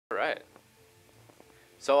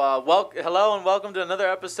So, hello and welcome to another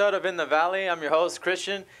episode of In the Valley. I'm your host,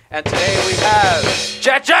 Christian, and today we have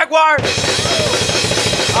Jaguar on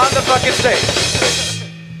the fucking stage.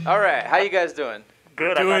 All right, how you guys doing?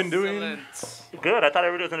 Good. Doing. Good. I thought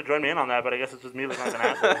everybody was going to join me in on that, but I guess it's just me looking like an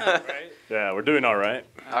asshole. Right? Yeah, we're doing all right.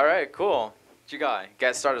 All right, cool. What you got? You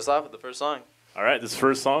guys start us off with the first song. All right, this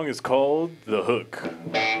first song is called The Hook.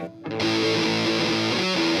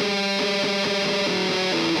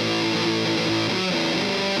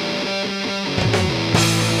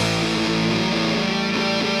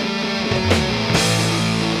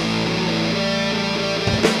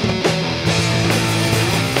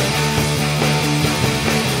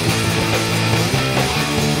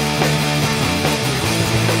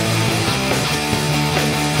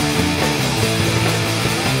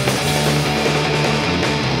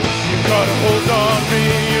 Got a hold on me,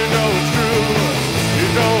 you know it's true. You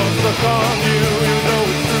know I'm stuck on you, you know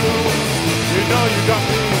it's true. You know you got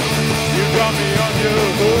me on your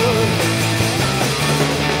hook.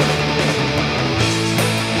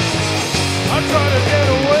 I try to get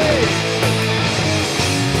away,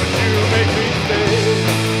 but you make me stay.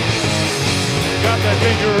 You got that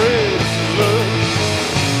dangerous look.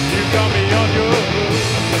 You got me on your hook.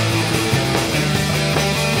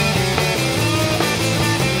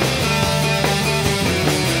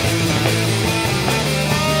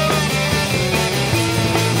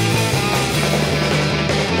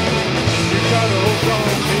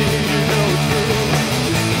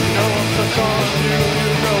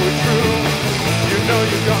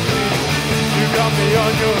 On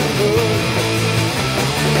your hook.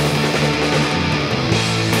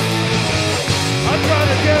 I try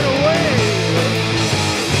to get away,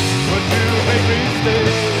 but you make me stay.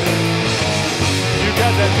 You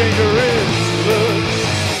got that dangerous look.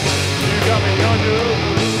 You got me on your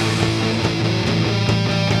hook.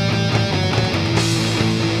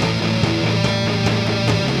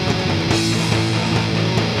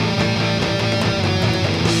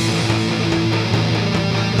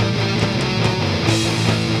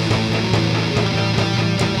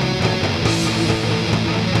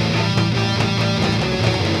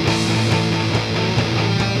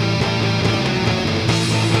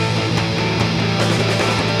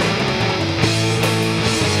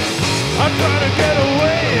 I try to get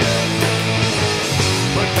away,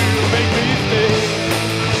 but you make me stay.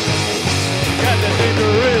 You got that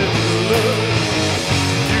dangerous look.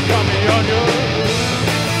 You got me on your hook.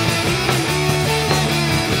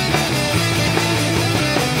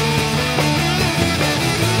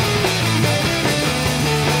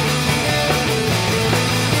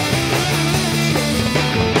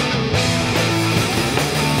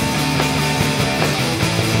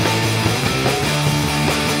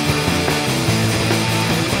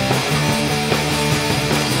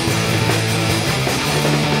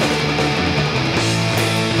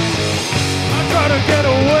 Get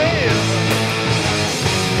away,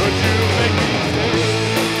 but you make me stay.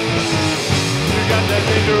 You got that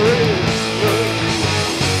dangerous look.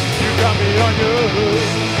 You got me on your hook.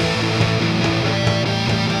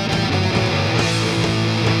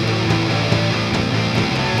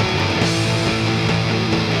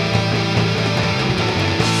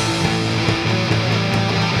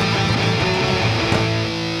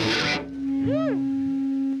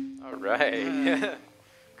 All right.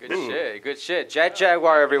 Good shit.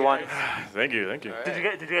 Jaguar, everyone. Thank you. Right.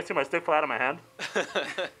 Did you guys see my stick fly out of my hand? Where'd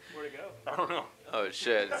it go? I don't know. Oh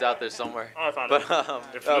shit, it's out there somewhere. Oh, I found But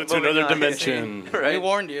it. It flew to moving another on. dimension. Right. We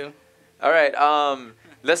warned you. All right.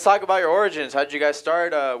 Let's talk about your origins. How'd you guys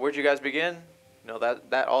start? Where'd you guys begin? You know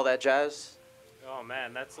that all that jazz. Oh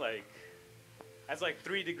man, that's like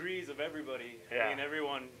 3 degrees of everybody. Yeah. I mean,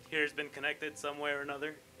 everyone here has been connected some way or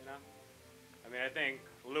another. You know. I mean, I think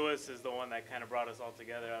Lewis is the one that kind of brought us all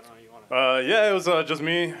together. I don't know. You want to? Yeah, it was just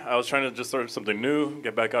me. I was trying to just start something new,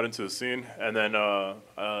 get back out into the scene, and then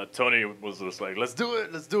Tony was just like, "Let's do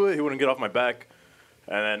it." He wouldn't get off my back,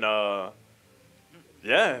 and then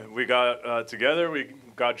yeah, we got together. We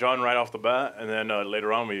got John right off the bat, and then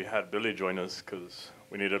later on we had Billy join us because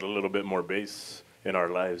we needed a little bit more bass in our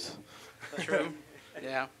lives. True.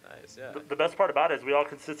 Yeah. Nice. Yeah. The best part about it is we all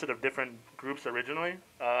consisted of different groups originally.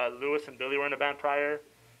 Lewis and Billy were in a band prior.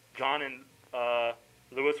 John and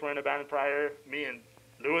Lewis were in a band prior. Me and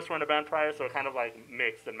Lewis were in a band prior, so it kind of like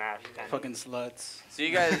mixed and matched. Fucking sluts. So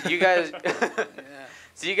you guys, Yeah.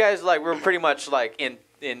 so you guys like we're pretty much like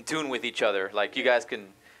in tune with each other. Like you guys can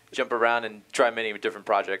jump around and try many different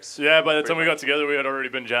projects. Yeah, by the time we got together, we had already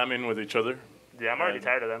been jamming with each other. Yeah, I'm already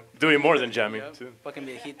tired of them. Doing more than jamming, Yep. too. Fucking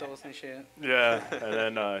viejitos and shit. Yeah, and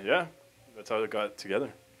then, yeah, that's how it got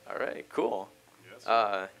together. All right, cool. Yes.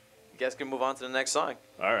 guess can move on to the next song.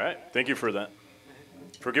 All right. Thank you for that.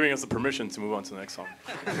 For giving us the permission to move on to the next song.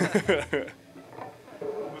 What's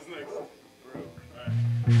next? Brew.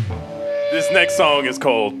 All right. This next song is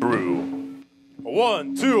called Brew.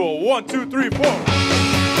 1, 2, 1, 2, 3, 4.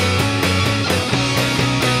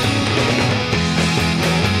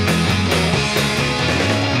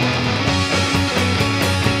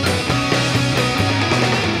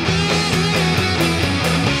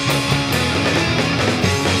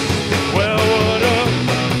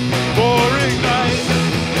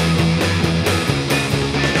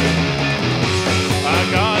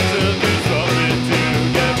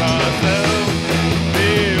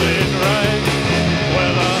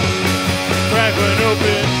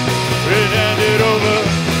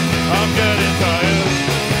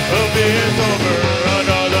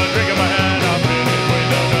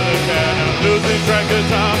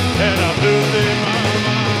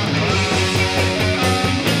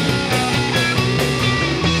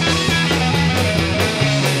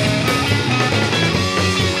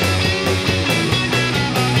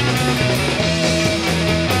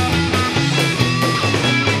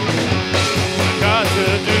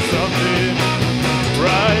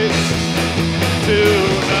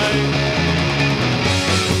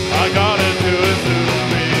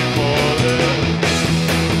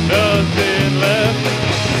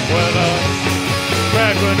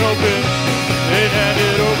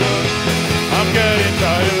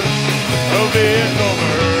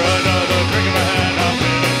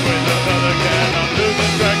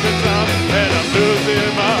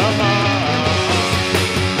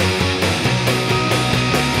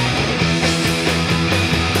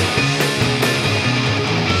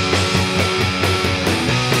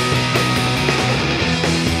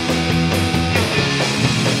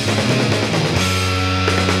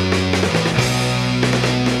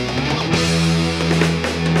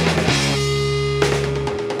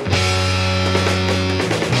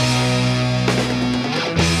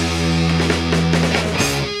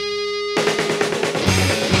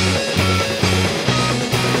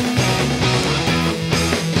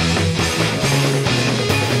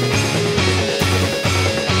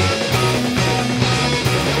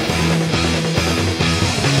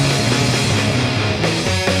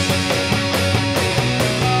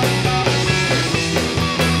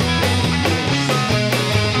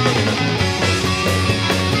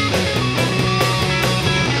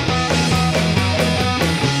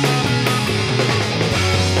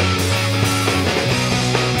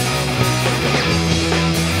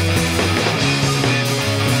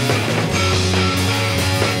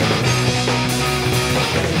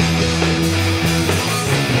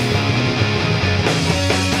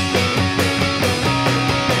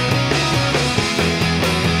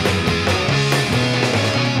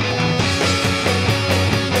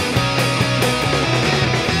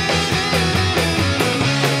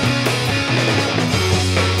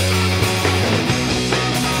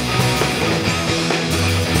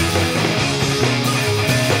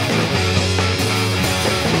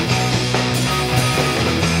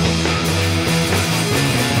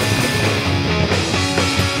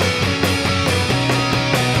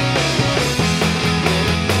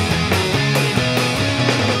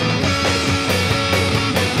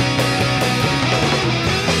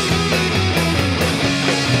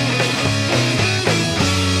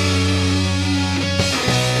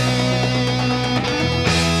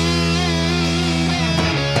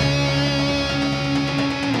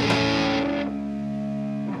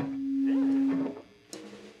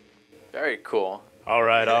 Very cool. All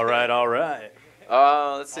right.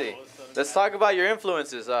 Let's see. Let's talk about your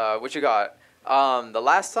influences. What you got? The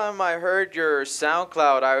last time I heard your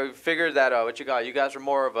SoundCloud, I figured that what you got? You guys were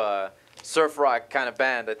more of a surf rock kind of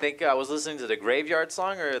band. I think I was listening to the Graveyard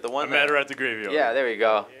song or the one. I met her at the Graveyard. Yeah, there you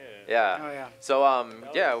go. Yeah. Oh yeah. So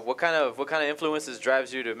yeah, what kind of influences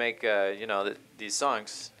drives you to make these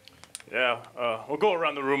songs? Yeah, we'll go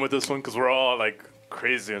around the room with this one because we're all like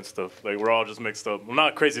crazy and stuff. Like we're all just mixed up. Well,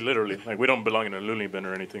 not crazy literally. Like we don't belong in a loony bin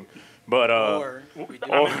or anything. But Or we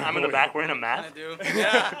do. I'm in the back wearing a mask. Kinda do.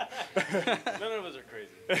 Yeah. None of us are crazy.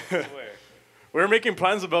 I swear. we're making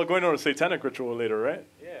plans about going on a satanic ritual later, right?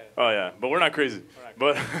 Yeah. Oh yeah, but we're not crazy. We're not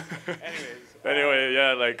But Anyways. anyway,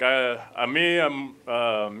 yeah, like me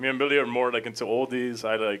and Billy are more like into oldies.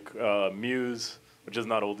 I like Muse, which is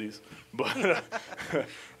not oldies, but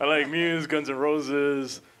I like Muse, Guns N'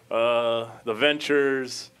 Roses, The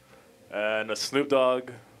Ventures, and Snoop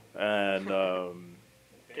Dogg, and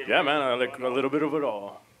yeah, man, I like a little bit of it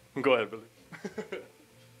all. Go ahead, Billy.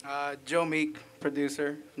 Joe Meek,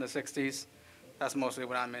 producer from the '60s. That's mostly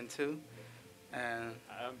what I'm into. And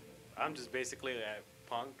I'm just basically a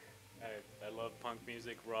punk.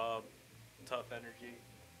 music, raw, tough energy.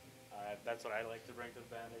 That's what I like to bring to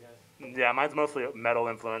the band, I guess. Yeah, mine's mostly metal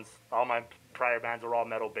influence. All my prior bands are all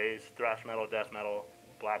metal based, thrash metal, death metal,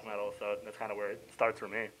 black metal, so that's kind of where it starts for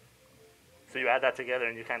me. So you add that together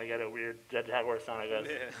and you kind of get a weird Jaguar sound, I guess.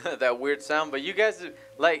 Yeah. That weird sound. But you guys,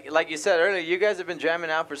 like you said earlier, you guys have been jamming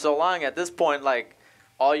out for so long. At this point, like,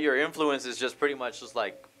 all your influences just pretty much just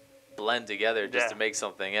like blend together just to make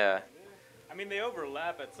something. Yeah. I mean, they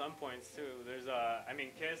overlap at some points too. There's I mean,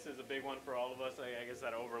 Kiss is a big one for all of us. I guess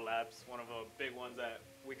that overlaps. One of the big ones that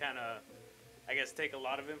we kind of, I guess, take a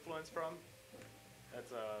lot of influence from.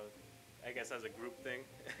 That's I guess as a group thing.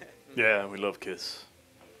 Yeah, we love Kiss.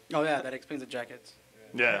 Oh yeah, that explains the jackets.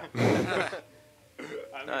 Yeah. I mean,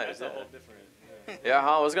 Nice, that's a yeah. whole different. Yeah. Yeah,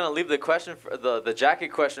 I was gonna leave the question for the jacket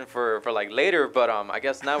question for like later, but I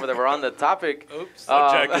guess now that we're on the topic, Oops.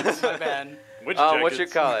 Jackets. My bad. Which what you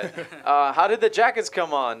jackets? call it? How did the jackets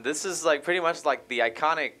come on? This is like pretty much like the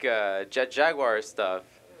iconic Jaguar stuff.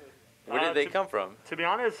 Where did they come from? To be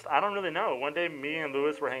honest, I don't really know. One day, me and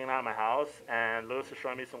Lewis were hanging out at my house, and Lewis was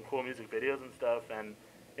showing me some cool music videos and stuff. And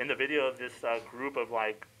in the video, this group of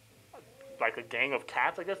like a gang of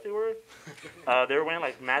cats, I guess they were wearing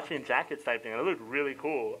like matching jackets type thing. And it looked really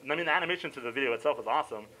cool. I mean, the animation to the video itself was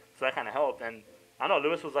awesome, so that kind of helped. And I don't know,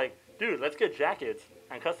 Lewis was like, dude, let's get jackets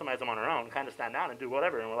and customize them on our own, kind of stand out and do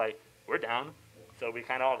whatever. And we're like, we're down. So we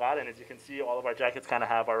kind of all got it. And as you can see, all of our jackets kind of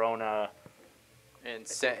have our own.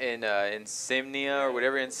 Insomnia or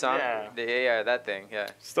whatever, Yeah. Yeah, that thing. Yeah.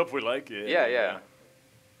 Stuff we like. Yeah. Yeah, yeah. I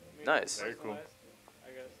mean, Nice. Very cool. I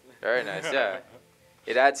guess. Very nice. Yeah.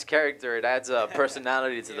 It adds character. It adds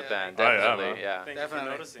personality to the band. Oh, yeah, Definitely. man. Yeah. Thank you for Definitely.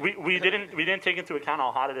 noticing. We didn't take into account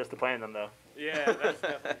how hot it is to play in them though. Yeah, that's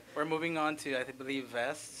definitely. We're moving on to I believe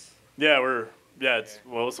vests. Yeah, it's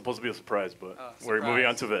supposed to be a surprise, but Oh, we're moving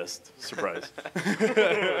on surprise. to vest. Surprise.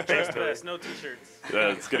 Just vest, no t-shirts. Yeah,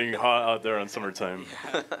 it's getting hot out there on summertime.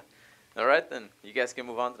 All right then. You guys can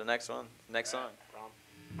move on to the next one. Next song.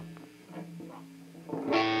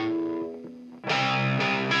 Thank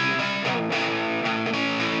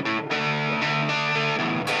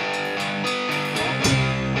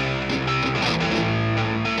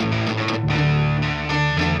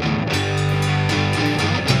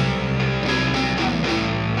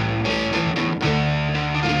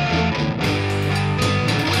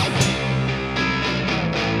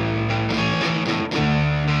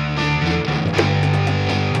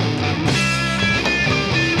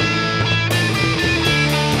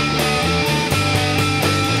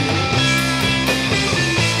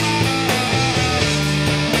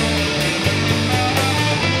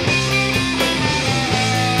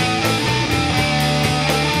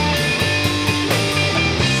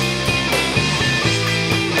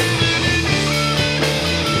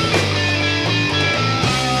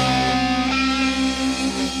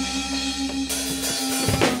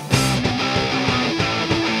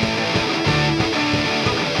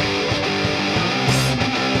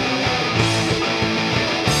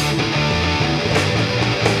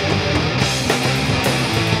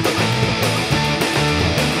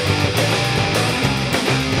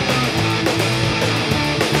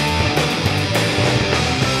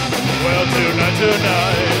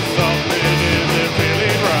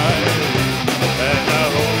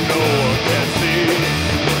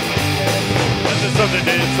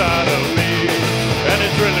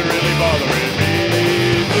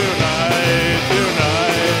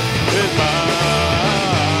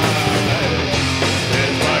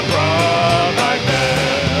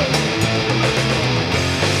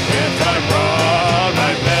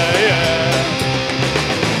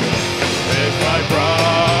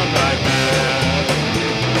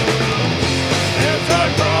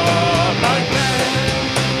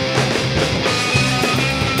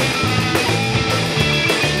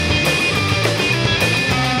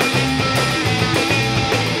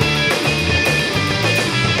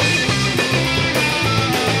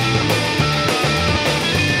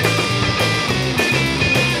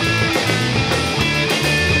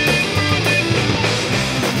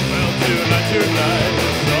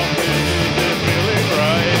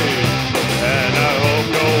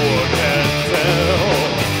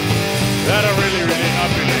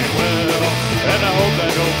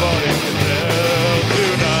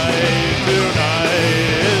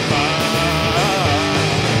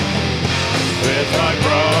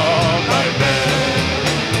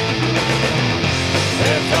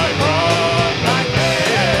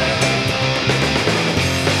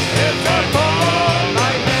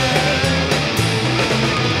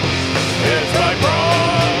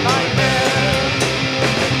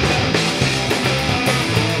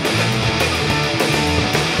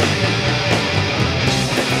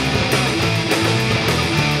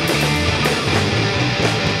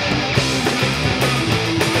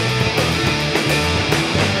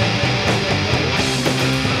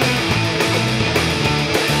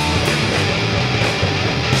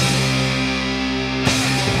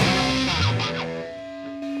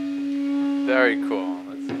Very cool.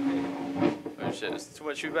 Let's see. Oh shit, is too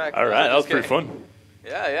much feedback? All No, right, that was just pretty kidding. fun.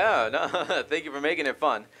 Yeah. No, thank you for making it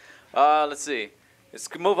fun. Let's see. Let's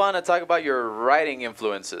move on and talk about your writing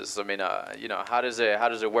influences. I mean, how does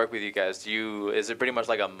it work with you guys? Is it pretty much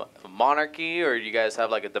like a monarchy, or do you guys have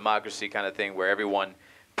like a democracy kind of thing where everyone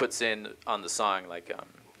puts in on the song, like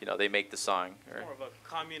they make the song? Or More of a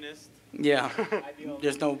communist Yeah. ideal.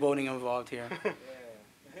 There's no voting involved here.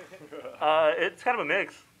 It's kind of a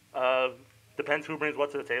mix. Depends who brings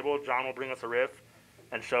what to the table. John will bring us a riff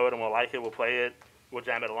and show it, and we'll like it. We'll play it. We'll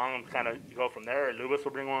jam it along and kind of go from there. Or Lewis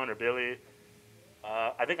will bring one, or Billy.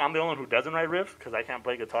 I think I'm the only one who doesn't write riffs because I can't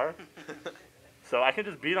play guitar. So I can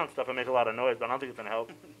just beat on stuff and make a lot of noise, but I don't think it's going to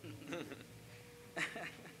help.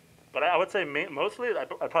 But I would say mostly, I'd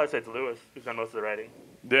probably say it's Lewis who's done most of the writing.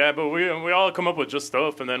 Yeah, but we all come up with just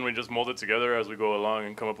stuff, and then we just mold it together as we go along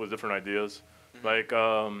and come up with different ideas. Like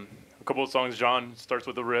a couple of songs, John starts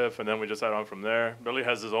with the riff, and then we just add on from there. Billy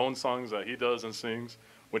has his own songs that he does and sings,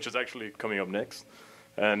 which is actually coming up next.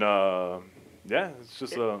 And it's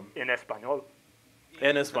just In español.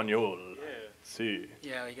 en español. Yeah. Sí.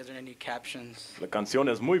 Yeah, you guys are gonna need captions. La canción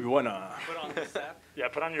es muy buena. Put on the sap. Yeah,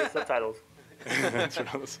 put on your subtitles.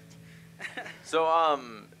 So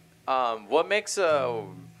what makes what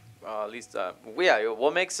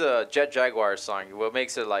makes a Jet Jaguar song? What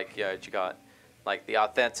makes it like you got like the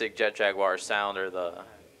authentic Jet Jaguar sound, or the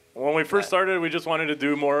When we first started, we just wanted to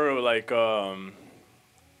do more like kind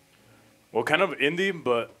of indie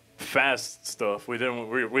but fast stuff. We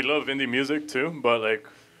love indie music too, but like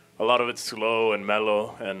a lot of it's slow and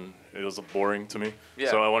mellow, and it was boring to me.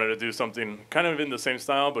 Yeah. So I wanted to do something kind of in the same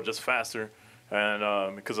style but just faster.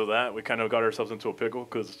 And because of that, we kind of got ourselves into a pickle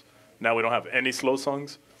because now we don't have any slow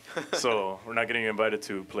songs. So we're not getting invited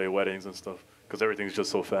to play weddings and stuff because everything's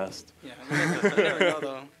just so fast. Yeah, you never know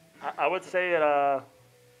though. I would say that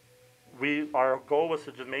our goal was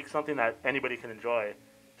to just make something that anybody can enjoy.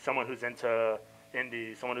 Someone who's into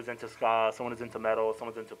indie, someone who's into ska, someone who's into metal,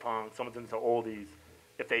 someone's into punk, someone's into oldies.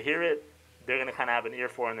 If they hear it, they're going to kind of have an ear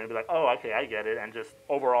for it, and they'll be like, oh, okay, I get it, and just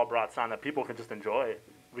overall broad sound that people can just enjoy.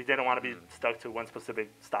 We didn't want to be stuck to one specific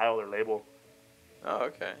style or label. Oh,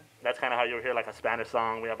 okay. That's kind of how you'll hear like a Spanish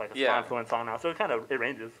song. We have like a Yeah. influence song now, so it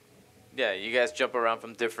ranges. Yeah, you guys jump around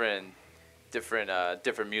from different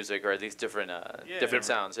music, or at least different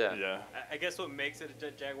sounds. Yeah. Yeah. I guess what makes it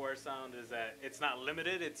a Jaguar sound is that it's not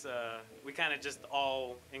limited. It's we kind of just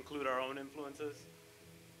all include our own influences.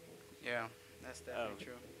 Yeah, that's definitely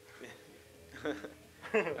true.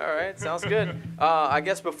 All right, sounds good. I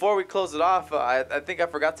guess before we close it off, I think I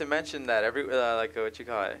forgot to mention that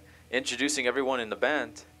introducing everyone in the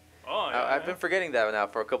band. Oh, yeah. I've been forgetting that now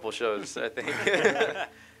for a couple shows, I think.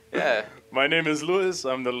 Yeah. My name is Louis.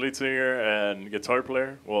 I'm the lead singer and guitar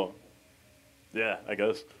player. Well, yeah, I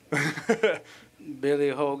guess. Billy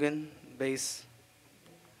Hogan, bass.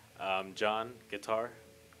 John, guitar.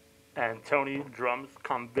 And Tony, drums,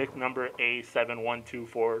 convict number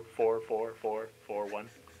A7124444441.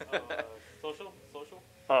 Social.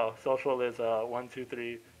 Oh, social is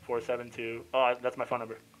 123472. Oh, that's my phone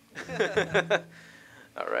number.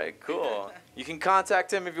 All right, cool. You can contact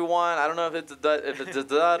him if you want. I don't know if it's a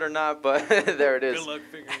dud or not, but there it is. Good luck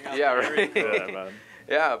figuring out. Yeah, the right. area. Yeah, man.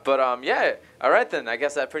 Yeah, but yeah. All right then. I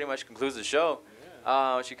guess that pretty much concludes the show.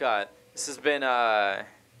 What you got? This has been This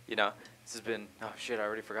has been, oh shit, I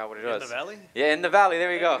already forgot what it was. In the Valley? Yeah, In the Valley, there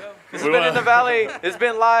we go. you go. This has been In the Valley. It's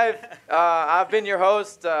been live. I've been your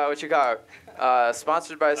host, what you got?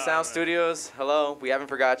 Sponsored by Sound Studios. Hello, we haven't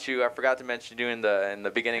forgot you. I forgot to mention you in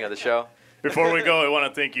the beginning of the show. Before we go, I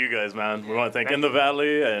want to thank you guys, man. We want to thank In the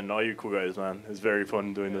Valley and all you cool guys, man. It's very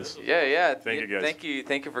fun doing this. Yeah. Thank you, guys.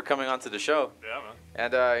 Thank you for coming on to the show. Yeah, man.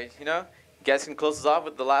 And, you guys can close us off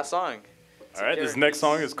with the last song. All right, this next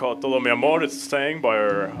song is called Todo Mi Amor. It's sang by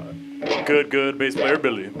our good bass player,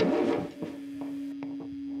 Billy.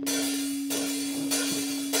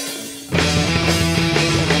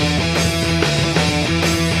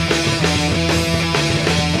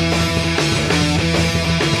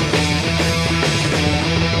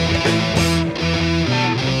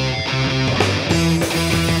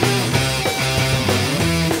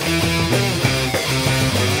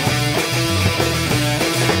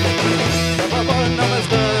 No me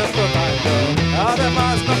estoy explotando,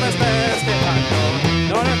 además no me estés quejando,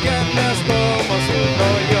 no entiendes cómo sufro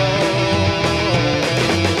yo.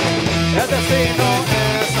 El destino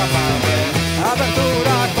es amable,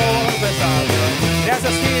 aventura confesable,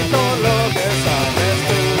 necesito lo que sabes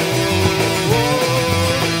tú.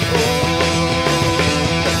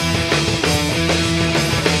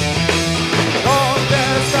 ¿Dónde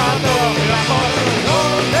está todo mi amor?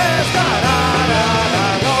 ¿Dónde está?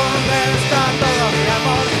 ¿Dónde está todo?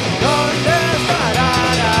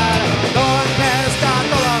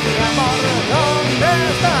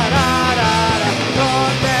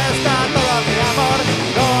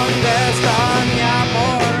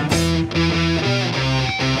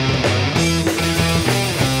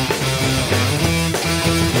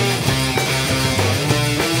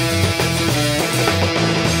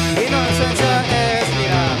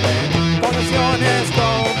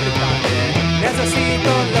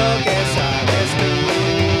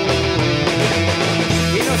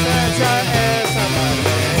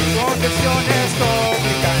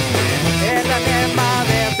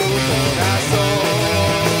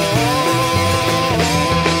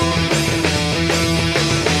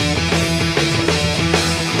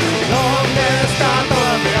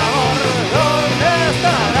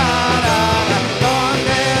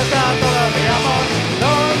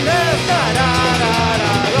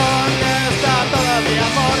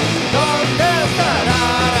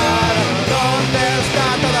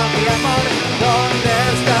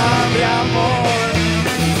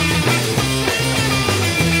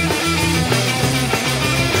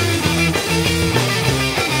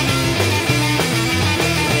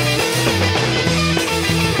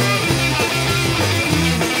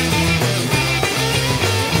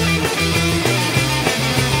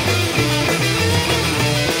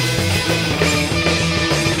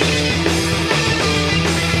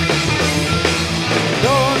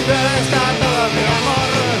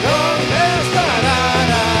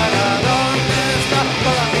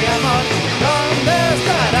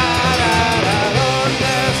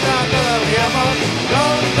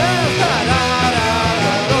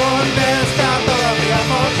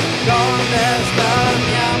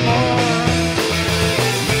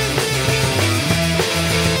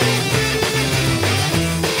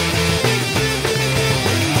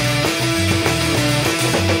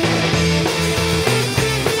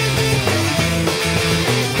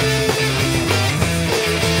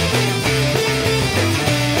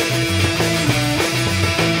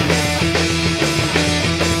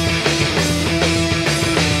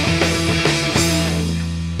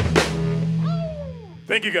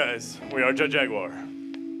 Thank you guys. We are Jaguar.